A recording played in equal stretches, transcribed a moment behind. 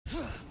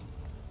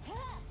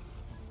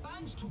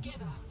stand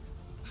together.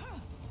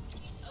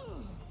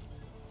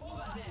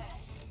 Over there.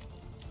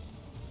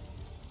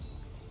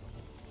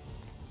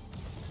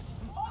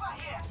 Over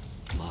here.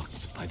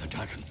 Marked by the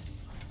dragon.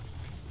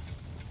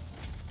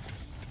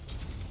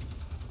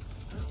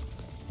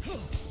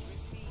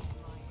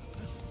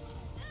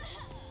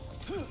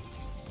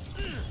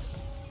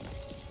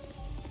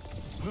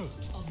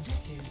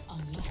 Objective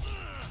unlocked.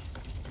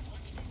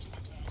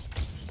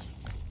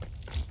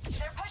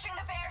 They're pushing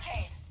the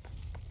barricade.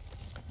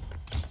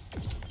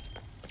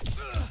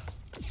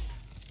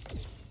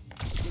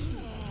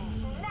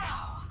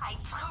 Now I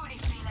truly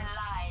feel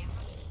alive.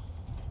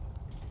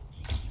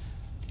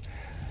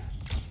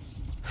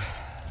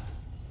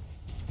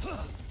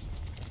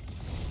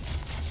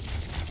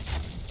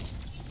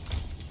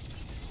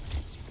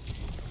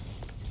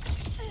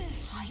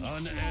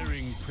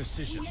 Unerring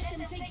precision.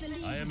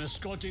 I am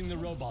escorting the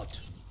robot.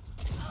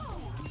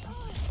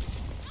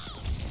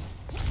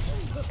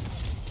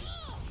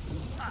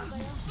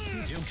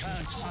 You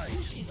can't hide.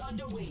 Is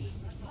underway.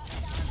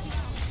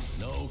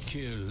 No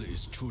kill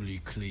is truly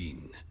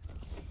clean.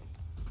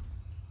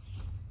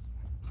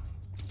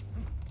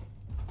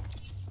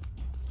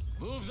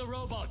 Move the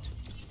robot.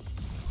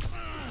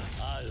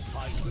 I'll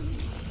fight you.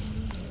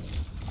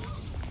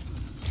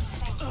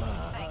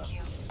 Thank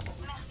you.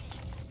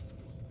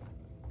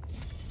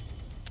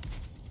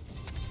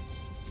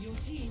 Your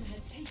team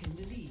has taken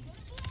the lead.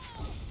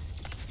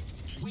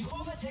 We've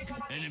overtaken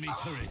Enemy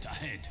turret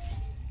ahead.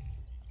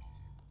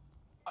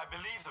 I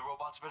believe the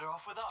robot's better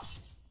off with us.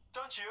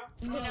 Don't you?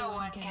 No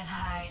one can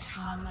hide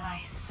from my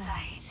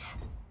sight.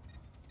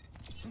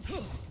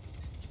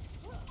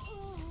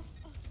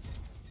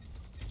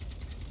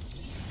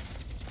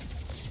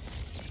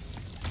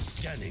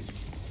 Scanning.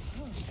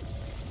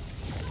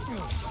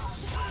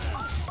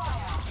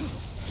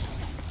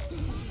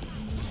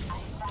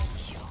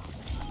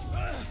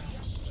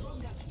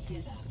 stronger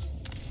together.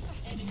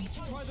 Enemy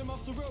turret. Try them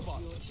off the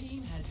robot. Your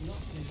team has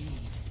lost the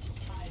lead.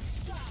 I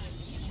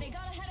stand. They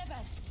got ahead of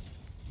us.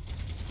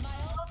 My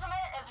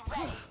ultimate is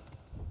ready.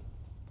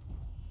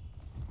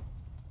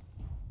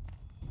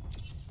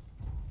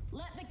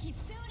 Let the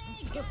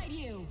Kitsune guide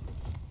you.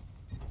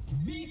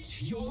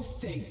 Meet your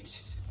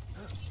fate.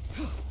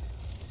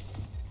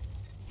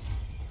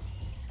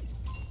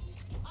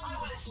 I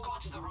will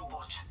escort the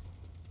robot.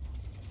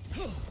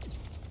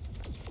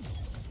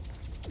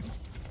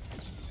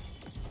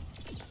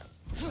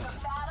 The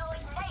battle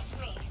ignites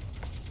me.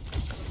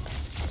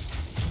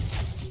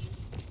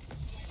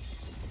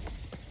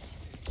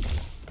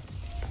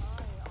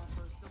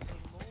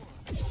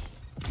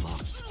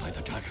 Marked by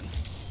the dragon.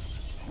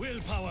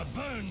 Willpower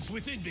burns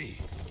within me.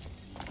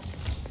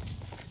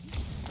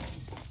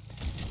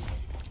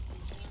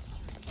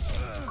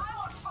 I'm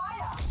on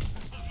fire.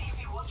 Is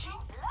he watching?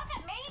 Look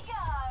at me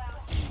go.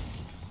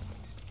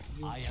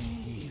 I am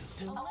healed.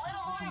 A little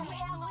more and we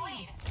have the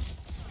lead.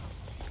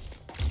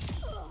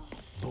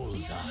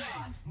 Bullseye.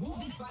 Move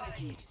this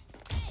barricade.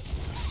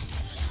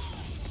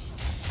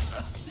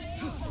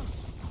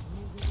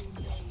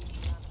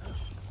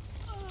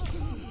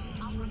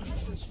 Our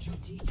protector's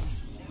duty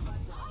is never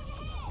done.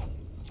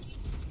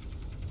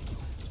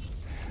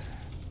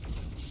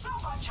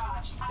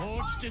 Supercharged.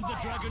 Forged in the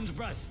dragon's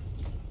breath.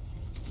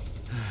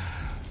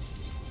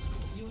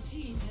 Your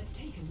team has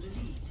taken the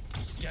lead.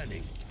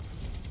 Scanning.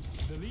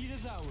 The lead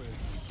is ours.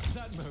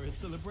 That merits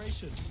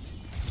celebration.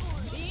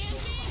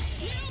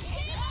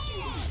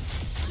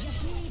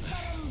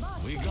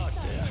 We got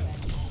there.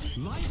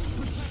 Life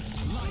protects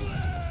life.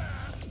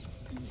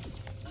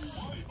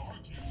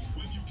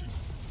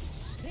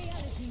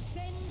 Reality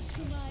bends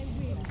to my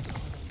will.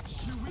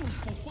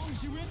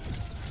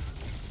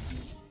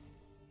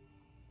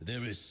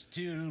 There is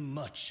still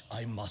much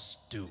I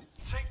must do.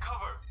 Take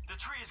cover. The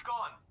tree is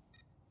gone.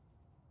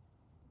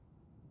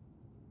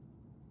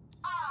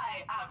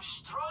 I am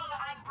strong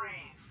and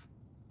brave.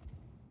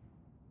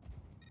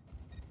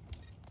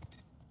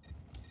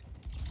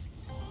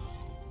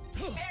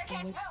 Barricade's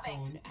Forward moving.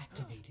 spawn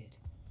activated.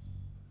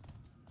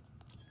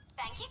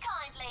 Thank you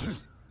kindly.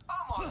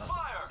 I'm on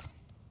fire.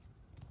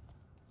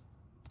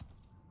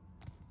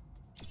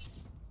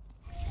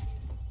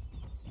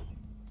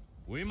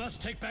 We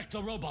must take back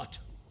the robot.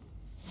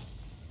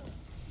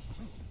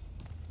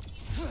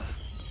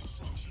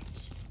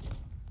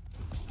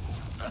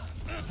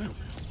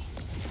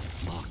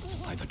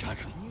 Marked by the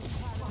dragon.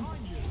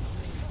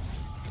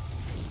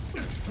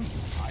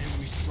 I am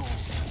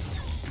restored.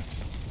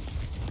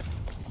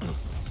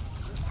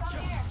 Come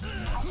here.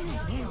 I can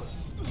heal you.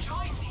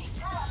 Join me.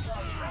 Tell us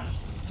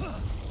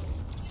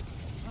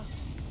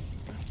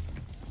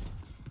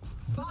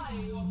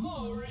Fire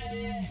more.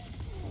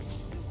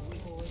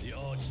 The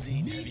odds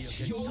lean heavy Meet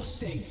against your us.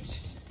 fate.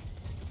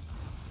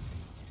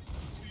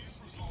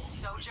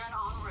 Sojourn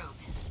en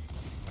route.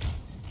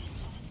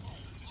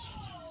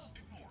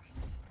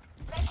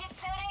 The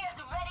Kitsune is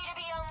ready to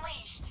be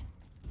unleashed.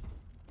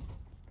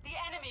 The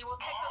enemy will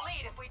take the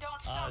lead if we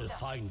don't stop I'll them.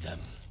 find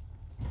them.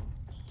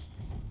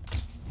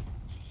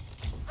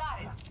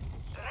 Zarya,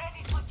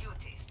 ready for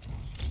duty.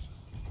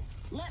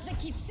 Let the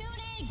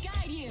kitsune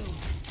guide you.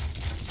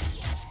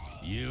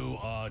 You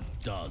are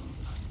done.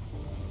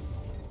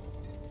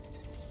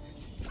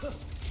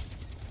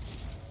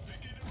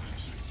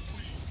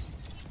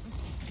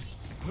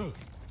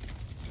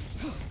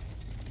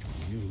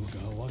 Yuga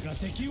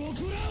wagateki wo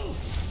kurau!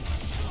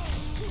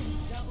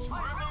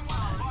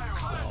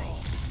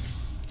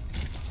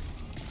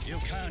 You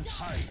can't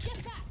hide.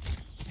 Get back.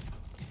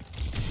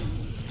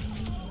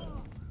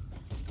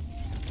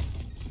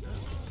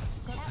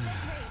 At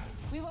this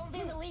rate, we won't be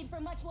in the lead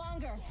for much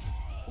longer.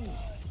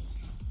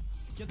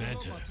 Get the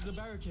Better. robot to the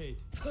barricade.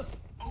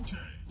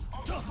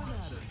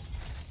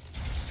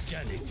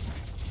 Scanning.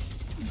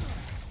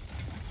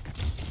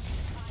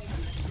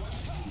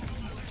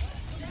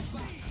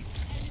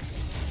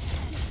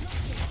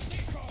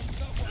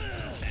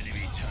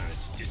 Enemy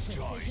turrets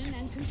destroyed. Precision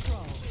and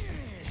control.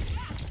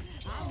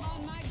 I'm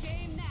on my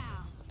game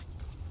now.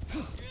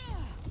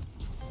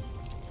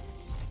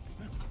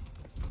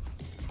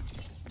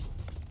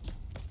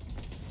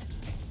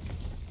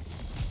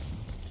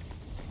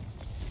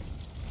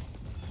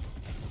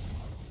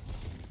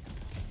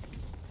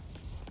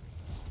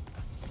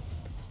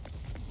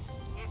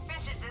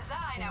 Efficient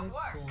design at work.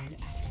 Spawn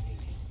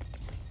activated.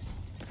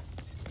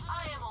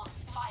 I am on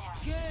fire.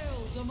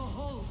 Kill the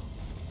Mahol.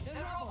 The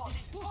robot robot is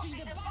is pushing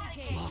the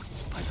barricade. Blocked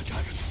by the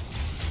dragon.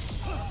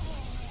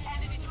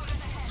 Enemy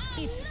turret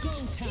ahead. It's go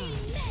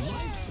time.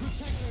 Life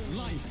protects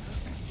life.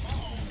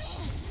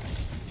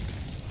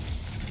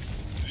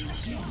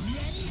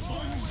 Ready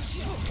for the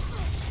show.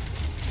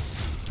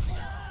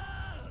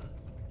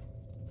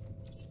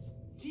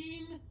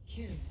 Team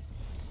kill.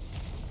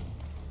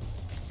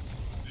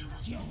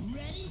 Get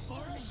ready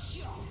for a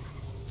shock.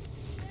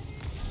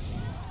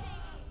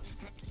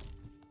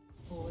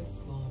 Forward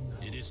spawn.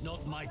 It is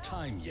not my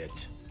time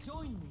yet.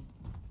 Join me.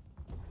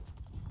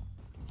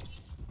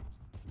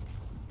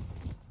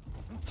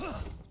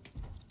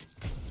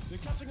 They're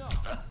catching up.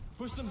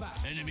 Push them back.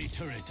 Enemy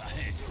turret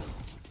ahead.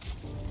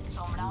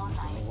 Sombra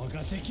online.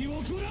 Wagateki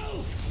wo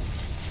kurau!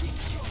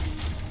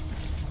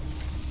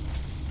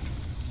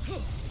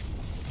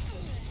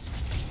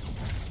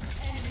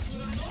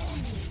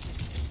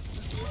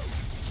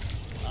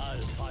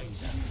 I'll find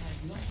them.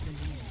 Has lost the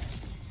lead.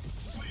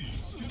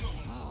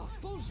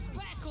 Push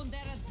back on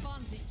their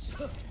advantage.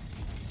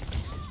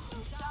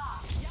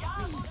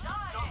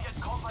 Don't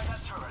get caught by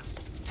that turret.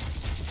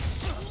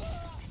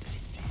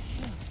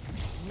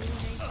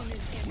 Ruination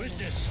is imminent.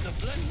 Witness the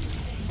flame.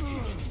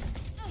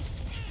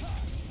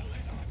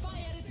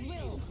 Fire at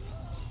will.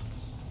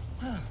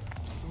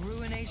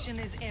 Ruination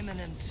is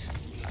imminent.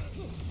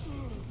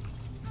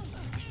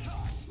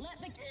 Let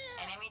the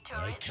Enemy I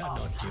turret.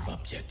 cannot give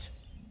up yet.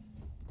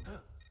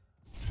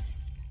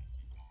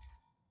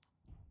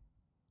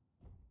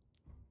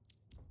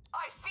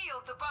 I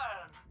feel the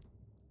burn.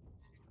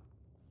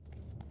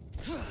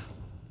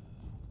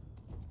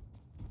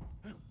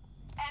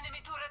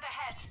 Enemy turret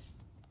ahead.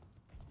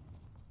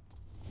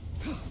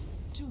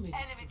 2 minutes.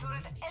 Enemy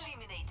turret remaining.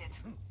 eliminated.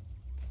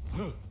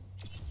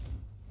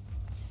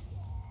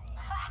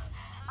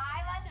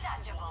 I'm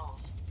untouchable.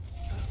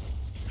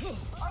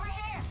 Over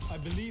here. I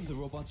believe the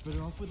robot's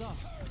better off with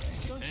us.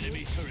 Don't you?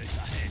 Enemy turret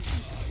ahead.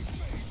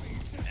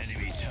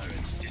 Enemy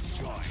turret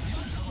destroyed.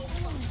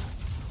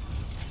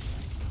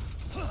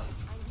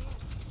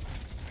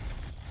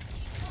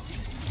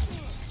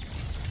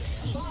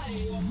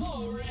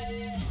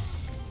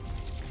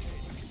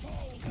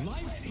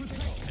 Life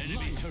protects Enemy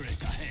life.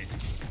 turret ahead.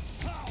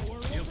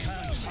 You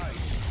can't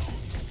hide.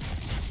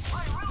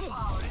 My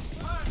willpower is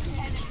burned.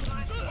 Enemy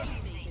turret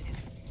eliminated.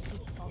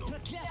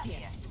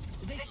 Proklepie.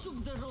 They took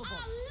the robot.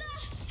 Allah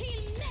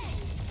till mig!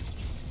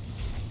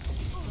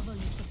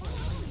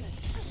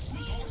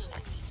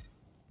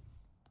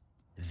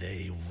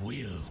 They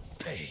will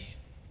pay.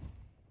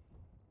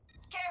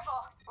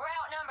 Careful, we're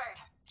outnumbered.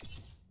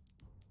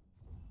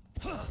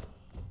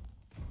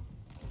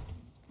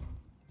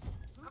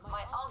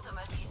 My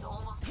ultimate is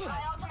almost.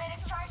 My ultimate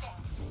is charging.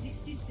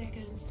 60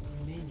 seconds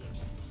remaining.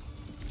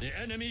 The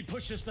enemy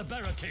pushes the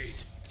barricade.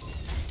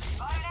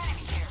 Got an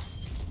enemy here.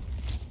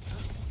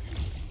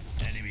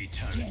 Enemy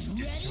turret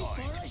destroyed.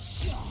 a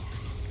shock.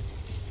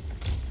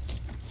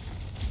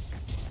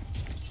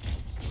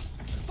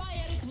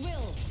 Fire at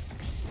will.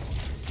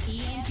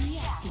 EMP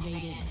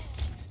activated.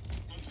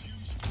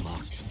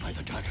 Blocked by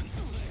the dragon.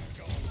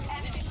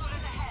 Enemy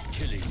turret ahead.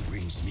 Killing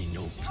brings me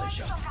no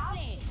pleasure.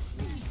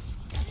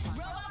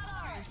 Robots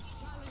ours.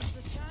 Challenge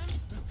the champ.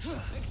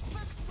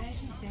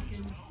 30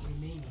 seconds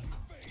remaining.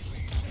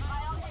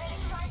 My ultimate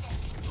is charging.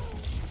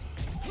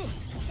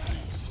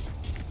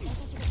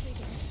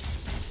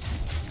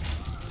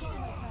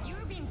 You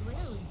were being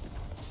rude.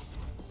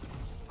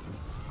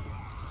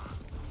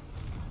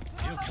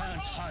 You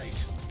can't hide.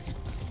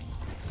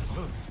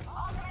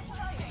 Ultimate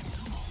charging.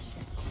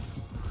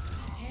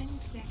 10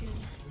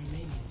 seconds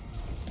remaining.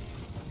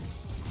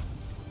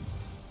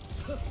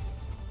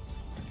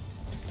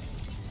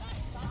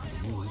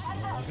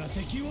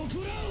 Wagateki wo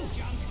kurau!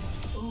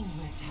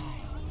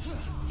 Overtime.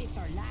 It's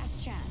our last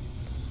chance.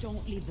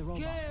 Don't leave the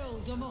robot. Kill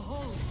the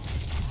Mahol.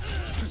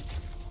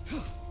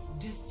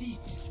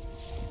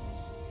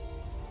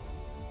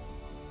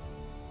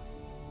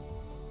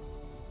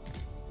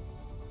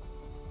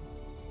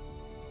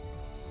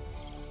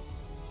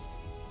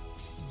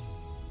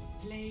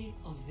 Play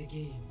of the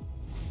game.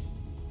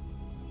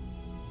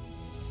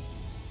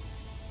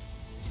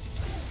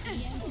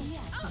 EMP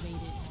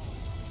activated.